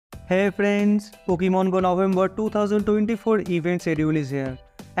Hey friends, Pokemon Go November 2024 event schedule is here,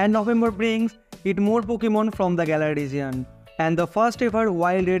 and November brings it more Pokemon from the Galar region and the first ever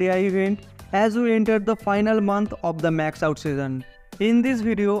Wild Area event as we enter the final month of the max out season. In this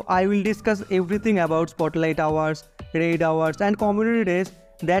video, I will discuss everything about Spotlight Hours, Raid Hours and Community Days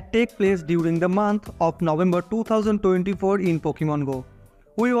that take place during the month of November 2024 in Pokemon Go.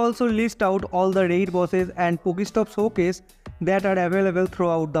 We also list out all the raid bosses and Pokestop showcase that are available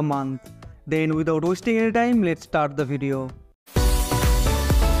throughout the month. Then without wasting any time, let's start the video.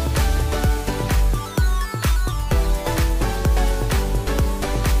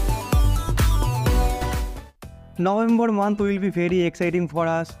 November month will be very exciting for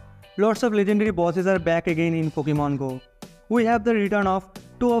us. Lots of legendary bosses are back again in Pokemon Go. We have the return of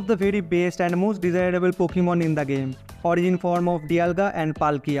two of the very best and most desirable Pokemon in the game, origin form of Dialga and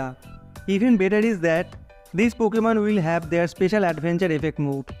Palkia. Even better is that these Pokemon will have their special adventure effect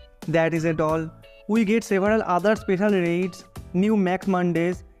mode. That isn't all, we get several other special raids, new Max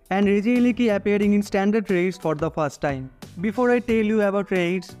Mondays and Regieleki appearing in standard raids for the first time. Before I tell you about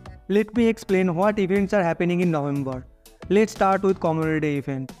raids, let me explain what events are happening in November. Let's start with Community Day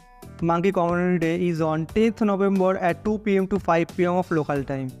event. Monkey Community Day is on 10th November at 2 pm to 5 pm of local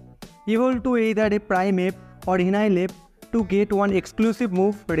time. Evolve to either a Primeape or Annihilape to get one exclusive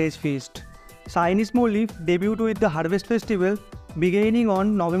move, Rage Feast. Shiny Smoliv debuted with the Harvest Festival beginning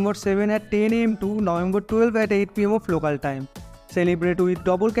on November 7 at 10 am to November 12 at 8 pm of local time. Celebrate with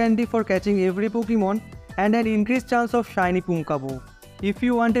double candy for catching every Pokemon and an increased chance of shiny Pumpkaboo. If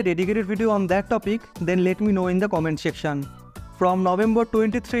you want a dedicated video on that topic, then let me know in the comment section. From November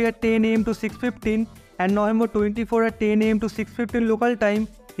 23 at 10 am to 6:15 and November 24 at 10 am to 6:15 local time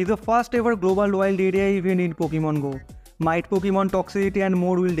is the first ever global wild area event in Pokemon Go. Might Pokemon Toxicity and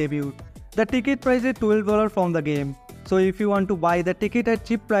more will debut. The ticket price is $12 from the game. So if you want to buy the ticket at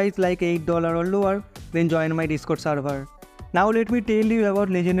cheap price like $8 or lower, then join my Discord server. Now let me tell you about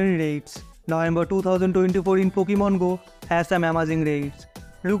legendary raids. November 2024 in Pokemon Go has some amazing raids.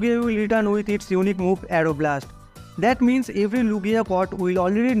 Lugia will return with its unique move Aeroblast. That means every Lugia caught will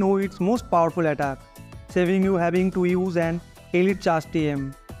already know its most powerful attack, saving you having to use an Elite Charge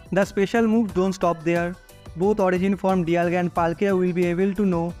TM. The special moves don't stop there. Both origin form Dialga and Palkia will be able to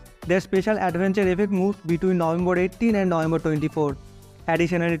know their special adventure effect moves between November 18 and November 24.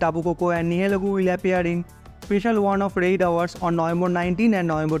 Additionally, Tapu Koko and Nihilego will appear in special one of raid hours on November 19 and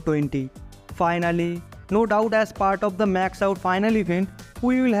November 20. Finally, no doubt as part of the Max Out final event,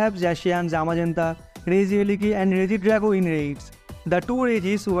 we will have Zacian, Zamazenta, Regieleki and Regidrago in raids. The two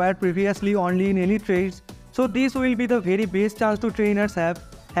Regis were previously only in Elite raids, so this will be the very best chance to trainers have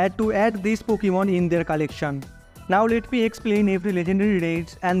had to add these Pokemon in their collection. Now let me explain every legendary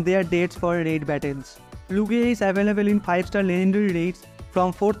raids and their dates for raid battles. Lugia is available in 5-star legendary raids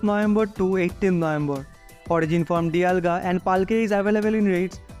from 4th November to 18th November. Origin form Dialga and Palkia is available in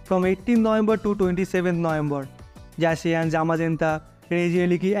raids from 18th November to 27th November. Zacian, Zamazenta,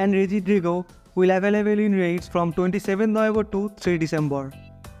 Regieleki and Regidrago will available in raids from 27th November to 3 December.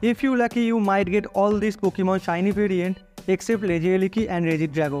 If you lucky, you might get all these Pokemon shiny variant except Regieleki and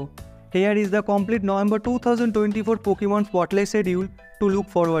Regidrago. Here is the complete November 2024 Pokemon Spotlight schedule to look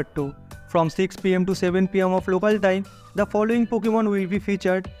forward to. From 6 pm to 7 pm of local time, the following Pokemon will be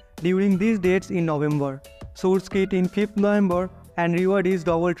featured during these dates in November. Surskit in 5th November and reward is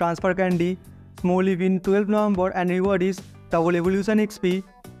double transfer candy. Smoliv in 12th November and reward is double evolution XP.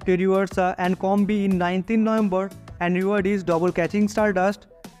 Teddiursa and Combi in 19th November and reward is double catching Stardust.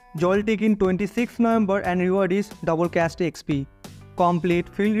 Joltik in 26th November and reward is double cast XP. Complete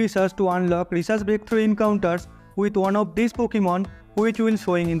field research to unlock research breakthrough encounters with one of these Pokemon which will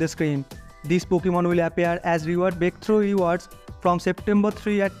showing in the screen. These Pokemon will appear as reward breakthrough rewards from September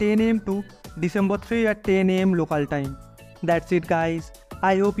 3 at 10 am to December 3 at 10 am local time. That's it guys.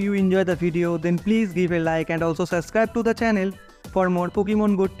 I hope you enjoyed the video, then please give a like and also subscribe to the channel for more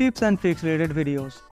Pokemon Go tips and tricks related videos.